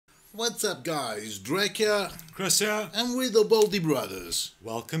What's up guys, Drake here, Chris here. and we're the Baldy Brothers.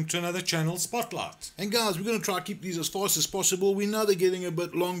 Welcome to another channel spotlight. And guys, we're going to try to keep these as fast as possible. We know they're getting a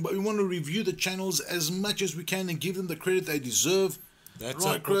bit long, but we want to review the channels as much as we can and give them the credit they deserve. That's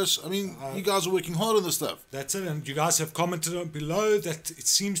right, it. Chris? I mean, you guys are working hard on this stuff. That's it, and you guys have commented below that it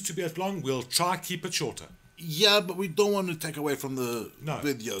seems to be as long. We'll try to keep it shorter. Yeah, but we don't want to take away from the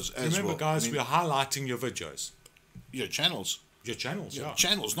videos as Remember well. guys, we're highlighting your videos. Your channels. Your channels, yeah.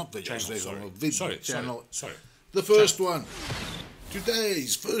 Channels, not videos. Channels, sorry. Video channel. Sorry. The first one.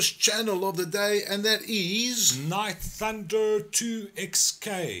 Today's first channel of the day, and that is Night Thunder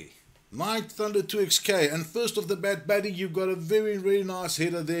 2XK. Night Thunder 2XK. And first off the bat, buddy, you've got a very, very nice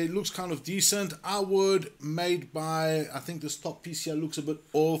header there. It looks kind of decent. Our word made by, I think this top piece here looks a bit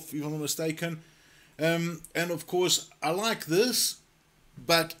off, if I'm not mistaken. And of course, I like this,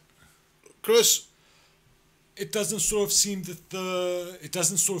 but Chris, it doesn't sort of seem that it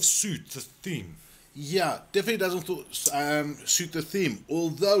doesn't sort of suit the theme. Yeah, definitely doesn't suit the theme.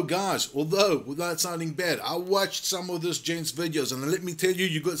 Although, guys, without sounding bad, I watched some of this gent's videos, and let me tell you,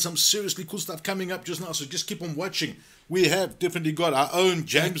 you got some seriously cool stuff coming up just now, so just keep on watching. We have definitely got our own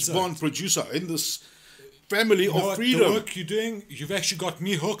James Bond producer in this family of freedom. The work you're doing, you've actually got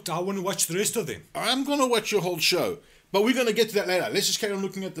me hooked. I want to watch the rest of them. I'm going to watch your whole show. But we're going to get to that later. Let's just carry on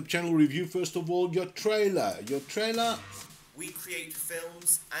looking at the channel review. First of all, your trailer. We create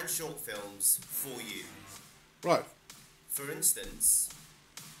films and short films for you. Right. For instance,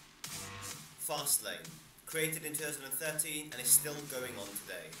 Fastlane, created in 2013 and is still going on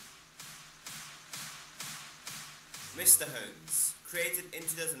today. Mr. Holmes, created in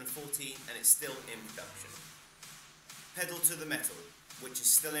 2014 and is still in production. Pedal to the Metal, which is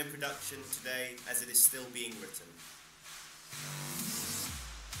still in production today as it is still being written.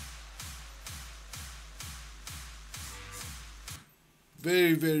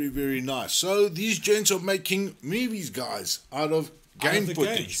 Very, very, very nice. So these gents are making movies, guys, out of game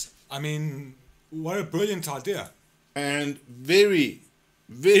footage. Games. I mean, what a brilliant idea. And very,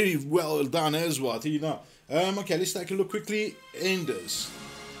 very well done as well, I'll tell you now. Okay, let's take a look quickly. Enders.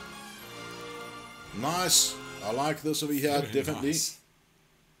 Nice. I like this over here, Very definitely. Nice.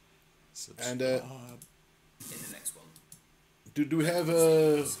 And in the next one. do we have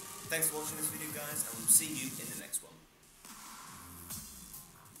a... Thanks for watching this video, guys, and we'll see you in the next one.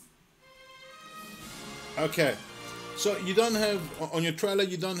 Okay, so you don't have, on your trailer,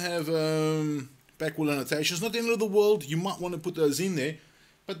 you don't have backward annotations. Not the end of the world. You might want to put those in there,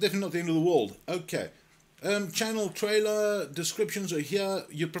 but definitely not the end of the world. Okay, channel trailer descriptions are here.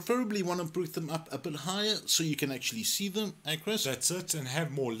 You preferably want to put them up a bit higher so you can actually see them, eh, Chris? That's it, and have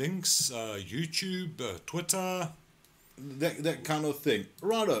more links, YouTube, Twitter. That kind of thing.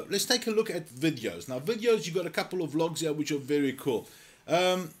 Righto, let's take a look at videos. Now, videos, you got a couple of vlogs here which are very cool.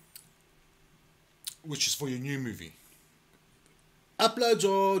 Which is for your new movie. Uploads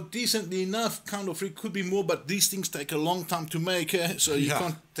are decently enough, kind of free, could be more, but these things take a long time to make, so you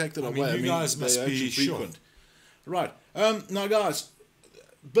can't take them away. You guys must be frequent. Right. Now, guys,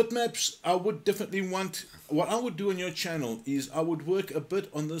 bitmaps, I would definitely want, what I would do on your channel is I would work a bit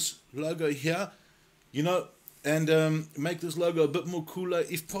on this logo here, you know, and make this logo a bit more cooler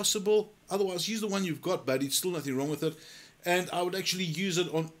if possible. Otherwise, use the one you've got, buddy. It's still nothing wrong with it. And I would actually use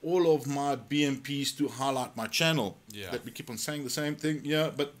it on all of my BMPs to highlight my channel. Yeah. Let me keep on saying the same thing.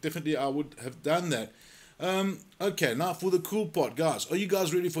 Yeah, but definitely I would have done that. Okay, now for the cool part, guys. Are you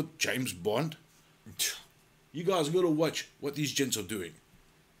guys ready for James Bond? You guys got to watch what these gents are doing.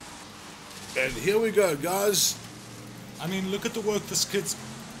 And here we go, guys. I mean, look at the work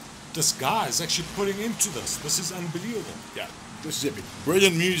this guy is actually putting into this. This is unbelievable. Yeah, this is epic.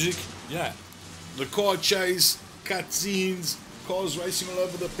 Brilliant music. Yeah. The car chase. Cutscenes, cars racing all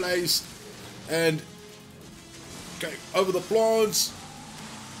over the place, and okay, over the plants.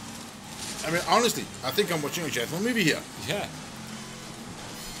 I mean, honestly, I think I'm watching a James Bond movie here. Yeah.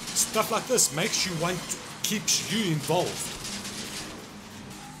 Stuff like this makes you keeps you involved.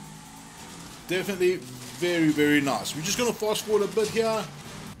 Definitely very, very nice. We're just gonna fast forward a bit here.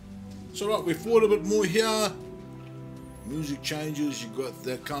 So right, we forward a bit more here. Music changes, you got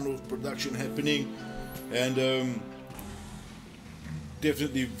that kind of production happening. And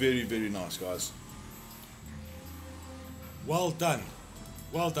definitely very, very nice, guys. Well done.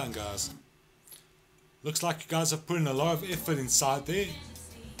 Well done, guys. Looks like you guys have put in a lot of effort inside there.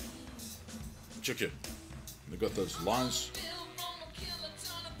 Check it. They got those lines.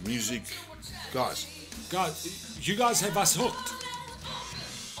 Music. Guys, you guys have us hooked.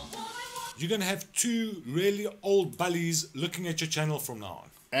 You're going to have two really old bullies looking at your channel from now on.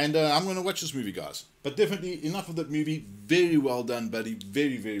 And I'm going to watch this movie, guys. But definitely, enough of that movie. Very well done, buddy.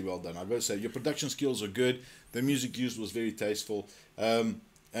 Very, very well done. I've got to say, your production skills are good. The music used was very tasteful.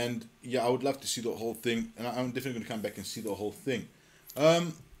 And yeah, I would love to see the whole thing. And I'm definitely going to come back and see the whole thing.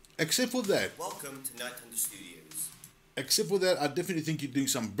 Except for that. Welcome to Night Hunter Studios. Except for that, I definitely think you're doing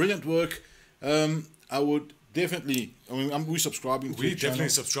some brilliant work. I would definitely, we're subscribing to We're the channel. definitely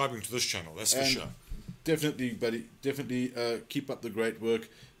subscribing to this channel, that's for sure. Definitely, buddy. Definitely keep up the great work.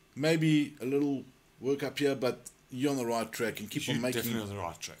 Maybe a little work up here, but you're on the right track and keep on making definitely on the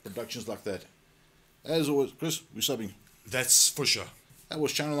right track. productions like that. As always, Chris, we're subbing. That's for sure. That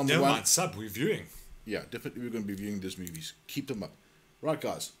was channel number Never 1. mind, sub, we're viewing. Yeah, definitely we're going to be viewing these movies. Keep them up. Right,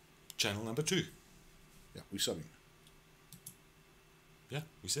 guys. Channel number 2. Yeah, we're subbing. Yeah,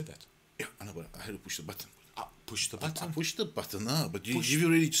 we said that. Yeah, I know, but I had to push the button. Push the I button. pushed the button now, but you've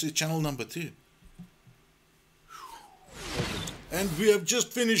already said channel number 2. And we have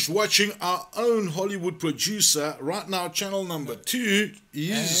just finished watching our own Hollywood producer. Right now, channel number 2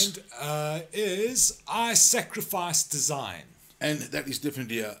 is... And is I Sacrifice Design. And that is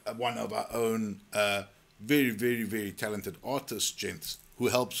definitely one of our own very, very, very talented artists, gents, who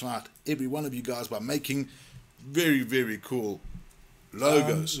helps out every one of you guys by making very, very cool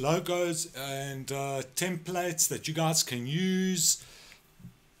logos. Logos and templates that you guys can use.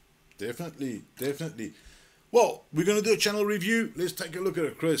 Definitely, definitely. Well, we're going to do a channel review. Let's take a look at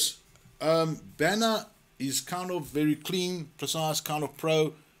it, Chris. Banner is kind of very clean, precise, kind of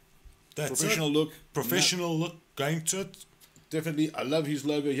pro. That's professional it. look. Professional look going to it. Definitely. I love his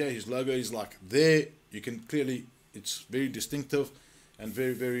logo here. His logo is like there. You can clearly, it's very distinctive and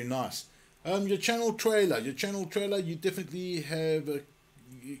very, very nice. Your channel trailer, you definitely have,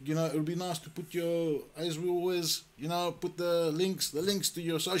 it would be nice to put your, as we always, put the links to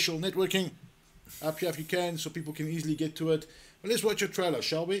your social networking up here if you can, so people can easily get to it. But let's watch your trailer,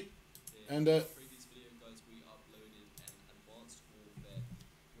 shall we? Yeah, And previous video, guys, we uploaded an advanced warfare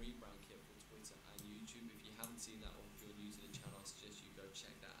rebrand kit for Twitter and YouTube. If you haven't seen that, or if you're new to the channel, I suggest you go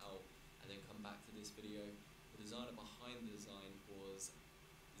check that out and then come back to this video. The designer behind the design was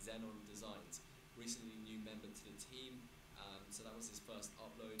Xenon Designs, recently new member to the team. So that was his first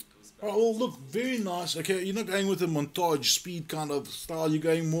upload. It was very oh, look, very nice. Okay, you're not going with a montage speed kind of style. You're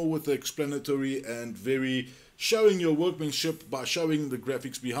going more with the explanatory and very showing your workmanship by showing the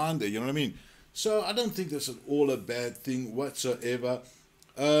graphics behind there. You know what I mean? So I don't think that's at all a bad thing whatsoever.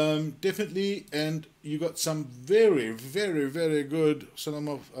 Definitely, and you got some very, very, very good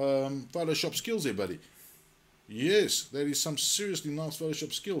Photoshop skills there, buddy. Yes, there is some seriously nice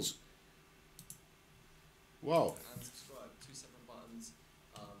Photoshop skills. Wow. and subscribe, 2 separate buttons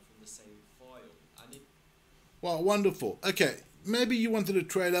from the same file. And it Wow, wonderful. Okay, maybe you wanted a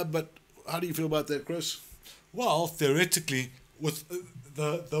trailer, but how do you feel about that, Chris? Well, theoretically, with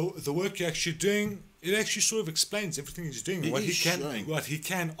the work you're actually doing, it actually sort of explains everything he's doing, It what is showing. what he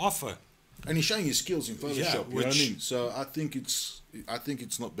can offer. And he's showing his skills in Photoshop, Yeah, you know what I which- mean? So I think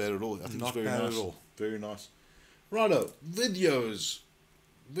it's not bad at all. I think Not it's very bad nice. at all. Very nice. Righto, videos,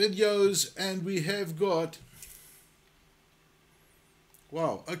 and we have got.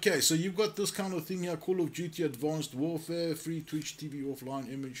 Wow. Okay, so you've got this kind of thing here: Call of Duty Advanced Warfare, free Twitch TV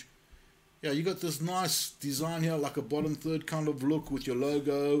offline image. Yeah, you got this nice design here, like a bottom third kind of look with your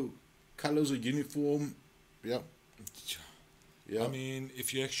logo, colors of uniform. Yeah. Yeah. I mean,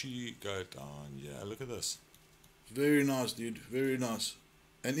 if you actually go down, yeah, look at this. Very nice, dude. Very nice.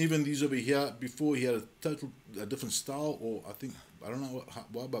 And even these over here, before he had a different style, or I don't know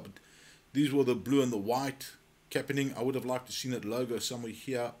why, but these were the blue and the white captaining. I would have liked to seen that logo somewhere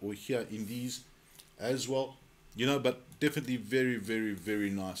here or here in these as well. But definitely very, very, very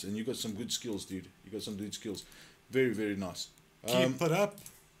nice. And you got some good skills, dude. You got some good skills. Very, very nice. Keep it up.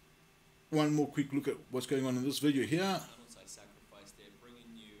 One more quick look at what's going on in this video here. channels I sacrificed, they're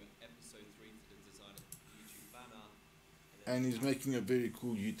bringing you episode 3 to the design of YouTube banner. And he's making a very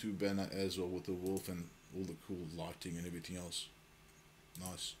cool YouTube banner as well with the wolf and all the cool lighting and everything else.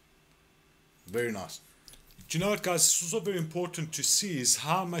 Nice. Very nice. Do you know what, guys? It's also very important to see is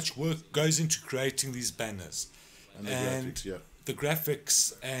how much work goes into creating these banners. And the graphics, yeah. The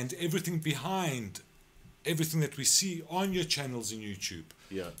graphics and everything behind everything that we see on your channels in YouTube.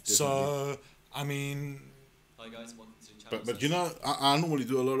 Yeah, definitely. So, I mean, Hi guys, welcome to the channel. But I normally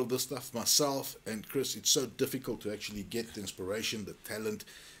do a lot of this stuff myself, and Chris, it's so difficult to actually get the inspiration, the talent,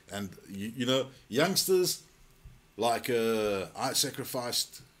 and youngsters like I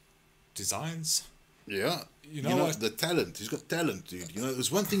sacrificed. designs. Yeah, You know what? the talent. He's got talent, dude.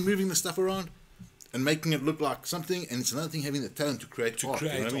 There's one thing moving the stuff around and making it look like something, and it's another thing having the talent to create art.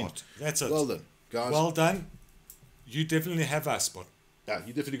 Create you know what I mean? art. That's it. Well done, guys. Well done. You definitely have us, but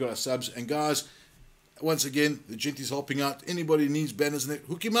You definitely got our subs. And guys, once again, the gent is helping out. Anybody needs banners in it,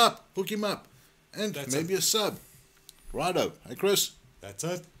 hook him up. And That's maybe a sub. Righto. Hey, Chris? That's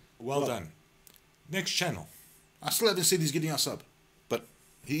it. Well done. Next channel. I still haven't said he's getting our sub. But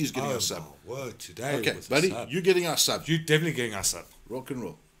he is getting our sub. My word, today. Okay, with a buddy, sub. you're getting our sub. You're definitely getting our sub. Rock and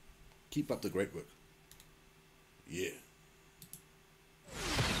roll. Keep up the great work. Yeah.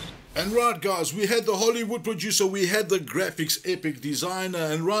 And right, guys, we had the Hollywood producer, we had the graphics epic designer,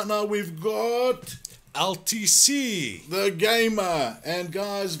 and right now we've got LTC. the gamer. And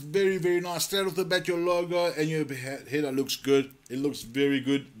guys, very, very nice. Straight off the bat, your logo and your header looks good. It looks very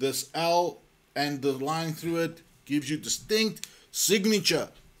good. This L and the line through it gives you distinct signature.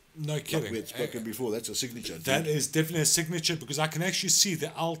 No Like kidding. we had spoken before, that's a signature. That is definitely a signature because I can actually see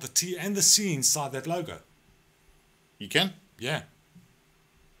the L, the T, and the C inside that logo. You can? Yeah.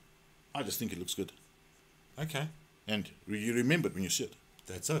 I just think it looks good. Okay. And you remember it when you see it.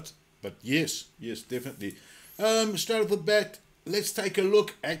 That's it. But yes, definitely. Straight off the bat, let's take a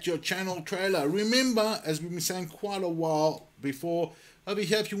look at your channel trailer. Remember, as we've been saying quite a while before, over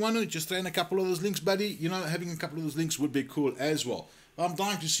here, if you want to, just throw in a couple of those links, buddy. You know, having a couple of those links would be cool as well. I'm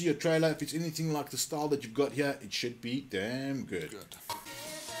dying to see your trailer. If it's anything like the style that you've got here, it should be damn good.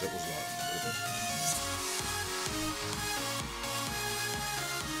 That was live.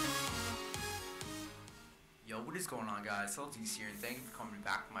 Yo, what is going on, guys? LTC here, and thank you for coming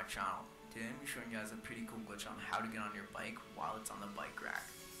back to my channel. Today I'm showing you guys a pretty cool glitch on how to get on your bike while it's on the bike rack.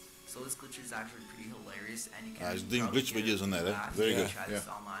 So this glitch is actually pretty hilarious, and you can he's doing probably glitch get videos on that, eh? fast. Very You good, can try this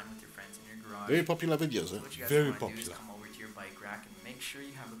online with your friends in your garage. Very popular videos, So eh? what you guys Very want to do is popular. come over to your bike rack and make sure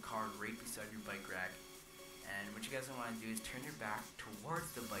you have a card right beside your bike rack. And what you guys want to do is turn your back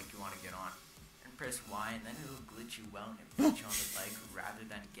towards the bike you want to get on, and press Y, and then it'll glitch you out and put you on the bike rather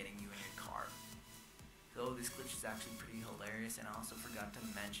than getting you in your car. So this glitch is actually pretty hilarious, and I also forgot to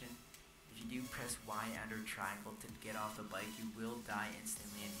mention, if you do press Y and or triangle to get off the bike, you will die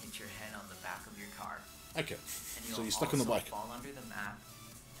instantly and hit your head on the back of your car. Okay. And So you'll you're stuck on the also bike. fall under the map,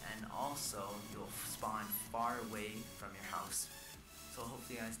 and also you'll spawn far away from your house. So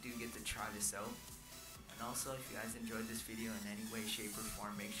hopefully you guys do get to try this out. And also, if you guys enjoyed this video in any way, shape, or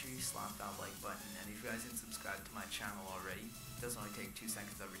form, make sure you slap that like button. And if you guys didn't subscribe to my channel already, it does only take 2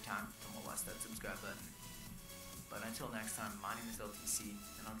 seconds of your time to molest that subscribe button. But until next time, my name is LTC,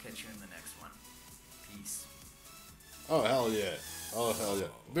 and I'll catch you in the next one. Peace. Oh, hell yeah. Oh, hell yeah.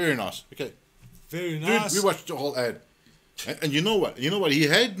 Very nice. Okay. Very Dude, nice. we watched the whole ad. And you know what? He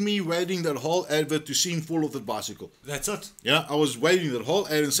had me waiting that whole advert to see him fall off the bicycle. That's it. Yeah, I was waiting that whole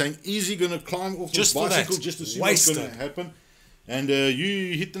ad and saying, is he going to climb off Just the for bicycle that. just to see Wasted. what's going to happen? And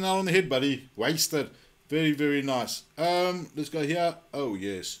you hit the nail on the head, buddy. Wasted. Very, very nice. Let's go here. Oh,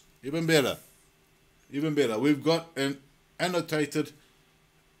 yes. Even better. Even better. We've got an annotated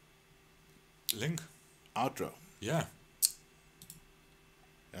Link. outro. Yeah.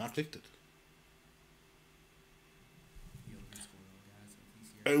 And I clicked it.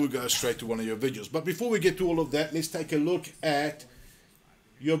 And we'll go straight to one of your videos. But before we get to all of that, let's take a look at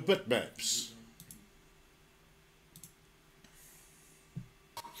your bitmaps.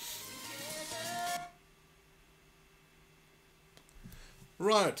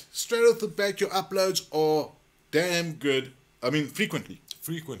 Right, straight off the bat, your uploads are damn good. I mean, frequently.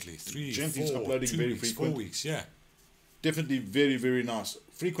 Frequently. 3, Gently's 4, uploading 2 very weeks, frequent. 4 weeks, yeah. Definitely very, very nice.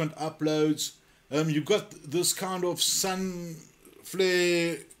 Frequent uploads. You've got this kind of sun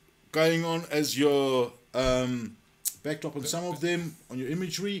flare going on as your backdrop on some of them, on your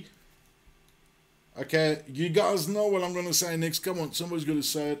imagery. Okay, you guys know what I'm going to say next. Come on, somebody's going to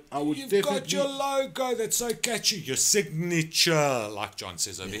say it. I would You've definitely... got your logo that's so catchy. Your signature, like John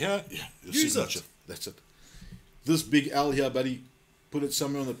says over here. Yeah, your Use signature. it. That's it. This big L here, buddy, put it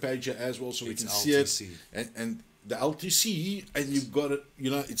somewhere on the page here as well so we It's can LTC. see it. And the LTC, and you've got it,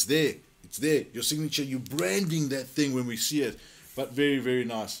 you know, it's there. It's there. Your signature, you're branding that thing when we see it. But very, very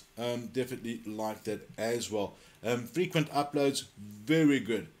nice. Definitely like that as well. Frequent uploads, very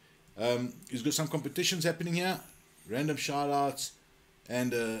good. He's got some competitions happening here. Random shout-outs.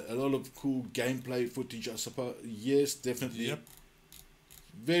 And a lot of cool gameplay footage, I suppose. Yes, definitely. Yep.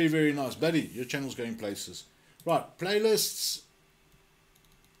 Very, very nice. Buddy, your channel's going places. Right, playlists.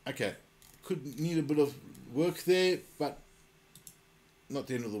 Okay. Could need a bit of work there, but not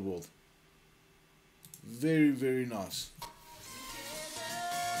the end of the world. Very, very nice.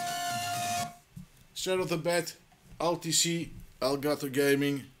 Straight off the bat, LTC, Elgato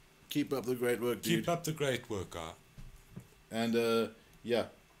Gaming. Keep up the great work, dude. Keep up the great work, guy. And, yeah,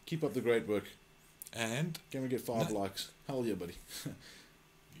 keep up the great work. And Can we get 5 likes? Hell yeah, buddy.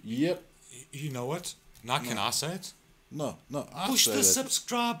 Yep. you know what? Now can I say it? No, I Push say the that.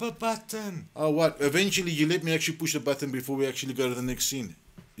 subscriber button. Oh, what? Eventually, you let me actually push the button before we actually go to the next scene.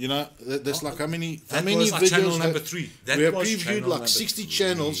 You know, that's like how many That videos? was our channel number 3. That we have was previewed channel like number 60 3.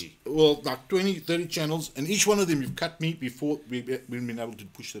 channels, well, like 20, 30 channels, and each one of them you've cut me before we've been able to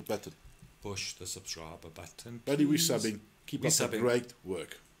push that button. Push the subscriber button. Buddy, we're please. subbing. Keep We're up the subbing. great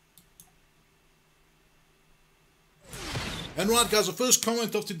work. And right, guys, the first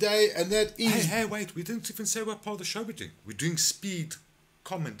comment of today, and that is... Hey, wait, we didn't even say what part of the show we're doing. We're doing speed,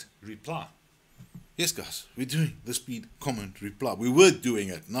 comment, reply. Yes, guys, we're doing the speed comment reply. We were doing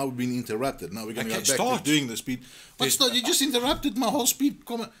it. Now we've been interrupted. Now we're going to Okay, go back start. to doing the speed. What's not? You just interrupted my whole speed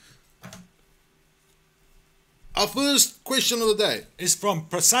comment. Our first question of the day. Is from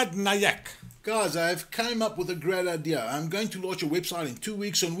Prasad Nayak. Guys, I've came up with a great idea. I'm going to launch a website in 2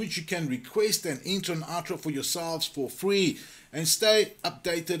 weeks on which you can request an intro and outro for yourselves for free. And stay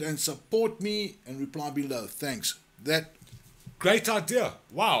updated and support me and reply below. Thanks. That Great idea.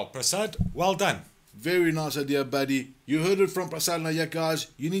 Wow, Prasad, well done. very nice idea, buddy. You heard it from Prasad Nayak, guys.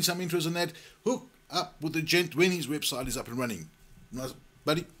 You need some intros on that. Hook up with the gent when his website is up and running. Nice,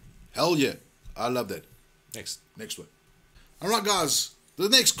 buddy. Hell yeah. I love that. Next one. Alright, guys. The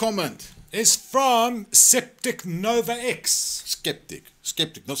next comment. Is from Septic Nova X. Skeptic,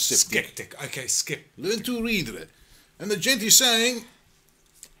 not septic. Skeptic. Okay, skip. Learn to read it. And the gent is saying,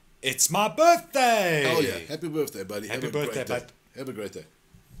 It's my birthday. oh yeah, happy birthday, buddy. Happy Have a birthday, great day. bud. Have a great day.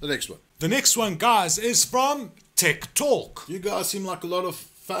 The next one. The next one, guys, is from Tech Talk. You guys seem like a lot of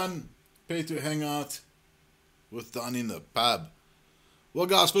fun. Pay to hang out with down in the pub. Well,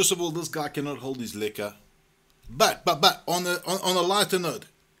 guys, first of all, this guy cannot hold his liquor. But on a lighter note,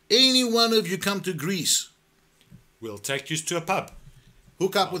 any one of you come to Greece, We'll take you to a pub.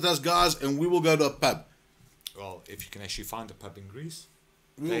 hook up with us, guys, and we will go to a pub. Well, if you can actually find a pub in Greece.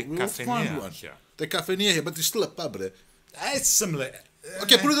 We'll find one. Here. The cafe near here, but there's still a pub there. It's similar.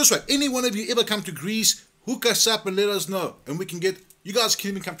 Okay, put it this way. Any one of you ever come to Greece, hook us up and let us know. And we can get, you guys can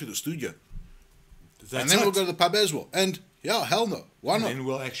even come to the studio. That's and then it. we'll go to the pub as well. And yeah, hell no. Why And not? then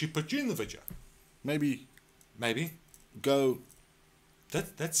we'll actually put you in the video. Maybe Maybe. go.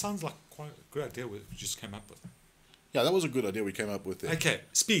 That sounds like quite a good idea we just came up with. Yeah, that was a good idea we came up with there. Okay,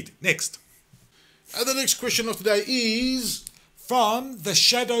 speed. Next. And the next question of today is, From the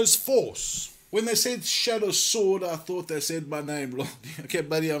Shadows Force. when they said Shadow Sword, I thought they said my name wrong. Okay,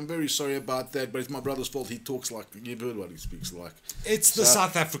 buddy, I'm very sorry about that, but it's my brother's fault. He talks like, you've heard what he speaks like. It's the So-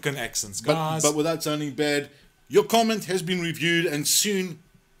 South African accents, guys. But without sounding bad, your comment has been reviewed, and soon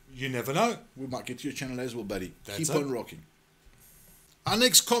you never know. we might get to your channel as well, buddy. That's Keep it. on rocking. Our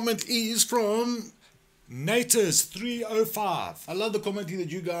next comment is from... Naters 305. I love the commenting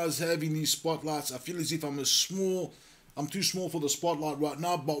that you guys have in these spotlights. I feel as if I'm too small for the spotlight right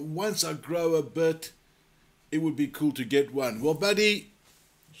now, but once I grow a bit, it would be cool to get one. Well, buddy,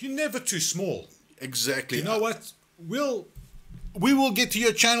 You're never too small. exactly. You know what? We will get to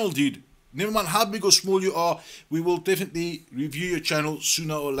your channel, dude. Never mind how big or small you are, we will definitely review your channel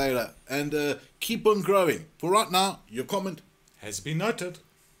sooner or later. And keep on growing. For right now, your comment Has been noted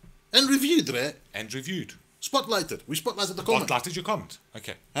and reviewed there. and reviewed. Spotlighted. We spotlighted the comment. Spotlighted your comment.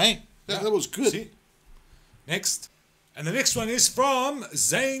 Okay. Hey, that was good. See? Next. And the next one is from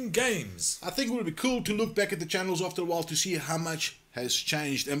Zane Games. I think it would be cool to look back at the channels after a while to see how much has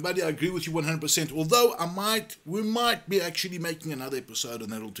changed. And buddy, I agree with you 100%. Although we might be actually making another episode on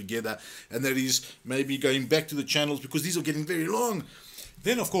that altogether, and that is maybe going back to the channels because these are getting very long.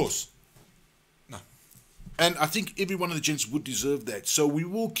 Then, of course, And I think every one of the gents would deserve that. So we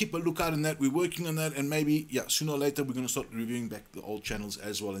will keep a lookout on that. We're working on that, and maybe sooner or later we're going to start reviewing back the old channels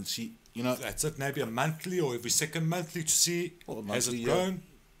as well and see, that's it. Maybe a monthly or every second monthly to see Or has monthly, it yeah. grown.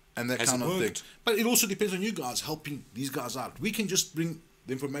 and that Has kind it of thing. worked? But it also depends on you guys helping these guys out. We can just bring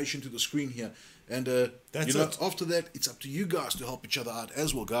the information to the screen here, and That's it. after that, it's up to you guys to help each other out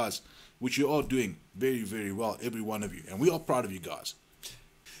as well, guys, which you are doing very, very well, every one of you, and we are proud of you guys.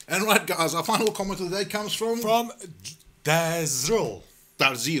 And right, guys, our final comment of the day comes from Dazril.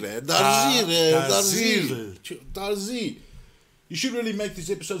 Darzir. You should really make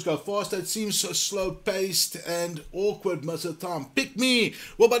these episodes go faster. It seems so slow-paced and awkward most of the time. Pick me.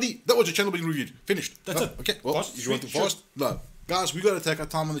 Well, buddy, that was your channel being reviewed. Finished. That's it. Okay. Well, Fast, you want to sweet, fast? No. Guys, we got to take our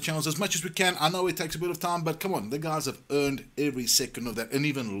time on the channels as much as we can. I know it takes a bit of time, but come on. The guys have earned every second of that and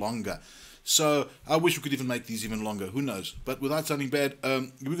even longer. So I wish we could even make these even longer. Who knows? But without sounding bad,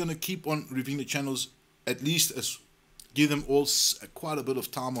 we're going to keep on reviewing the channels, at least give them all quite a bit of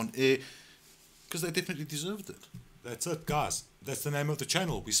time on air, because they definitely deserved it. That's it, guys. That's the name of the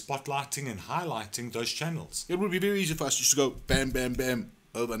channel. We're spotlighting and highlighting those channels. It would be very easy for us just to go bam, bam, bam,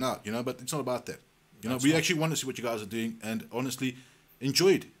 over and out, but it's not about that. You know, we actually want to see what you guys are doing, and honestly,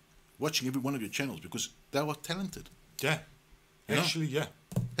 enjoyed watching every one of your channels because they are talented. Yeah. You know? Actually, yeah.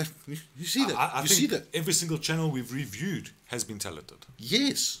 You see that? I you think see that? every single channel we've reviewed has been talented.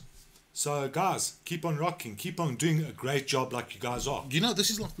 Yes. So, guys, keep on rocking. Keep on doing a great job like you guys are. You know, this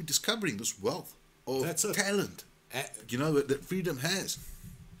is like we're discovering this wealth of That's it. talent. You know, that Freedom has.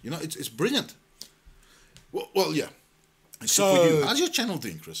 You know, it's brilliant. Well, yeah. So, for you. How's your channel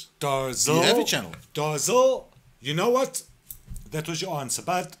doing, Chris? Dazzle. You have a channel. Dazzle. You know what? That was your answer,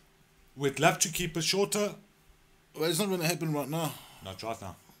 but we'd love to keep it shorter. Well, it's not going to happen right now. Not right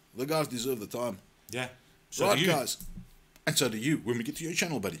now. The guys deserve the time. Yeah. So Right, do you. guys. And so do you when we get to your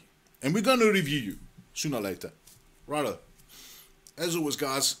channel, buddy. And we're going to review you sooner or later. Righto. As always,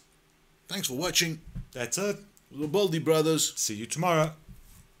 guys, thanks for watching. That's it. The Baldy Brothers. See you tomorrow.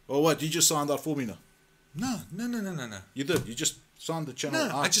 Or what? You just signed out for me now. No. You did. You just signed the channel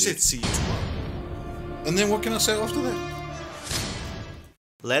No, out. I just there. said see you tomorrow. And then what can I say after that?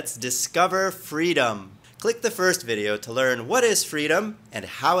 Let's discover freedom. Click the first video to learn what is freedom and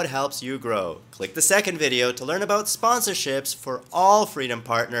how it helps you grow. Click the second video to learn about sponsorships for all Freedom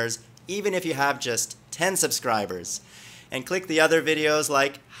partners, even if you have just 10 subscribers. And click the other videos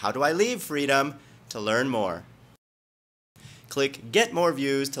like How Do I Leave Freedom to learn more. Click Get More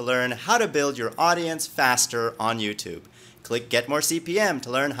Views to learn how to build your audience faster on YouTube. Click Get More CPM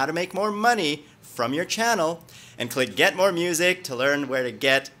to learn how to make more money from your channel. And click Get More Music to learn where to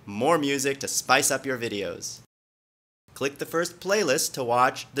get more music to spice up your videos. Click the first playlist to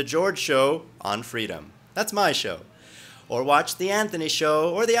watch The George Show on Freedom. That's my show. Or watch The Anthony Show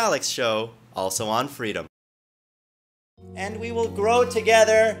or The Alex Show, also on Freedom. And we will grow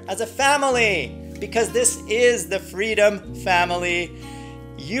together as a family, because this is the Freedom family.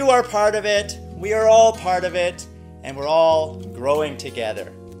 You are part of it, we are all part of it, and we're all growing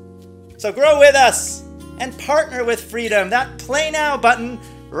together. So grow with us and partner with Freedom. That Play Now button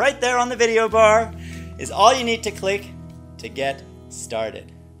right there on the video bar is all you need to click to get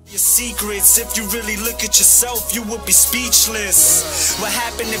started. Your secrets, if you really look at yourself, you would be speechless. What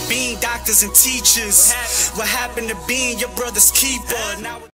happened to being doctors and teachers? What happened to being your brother's keeper? Now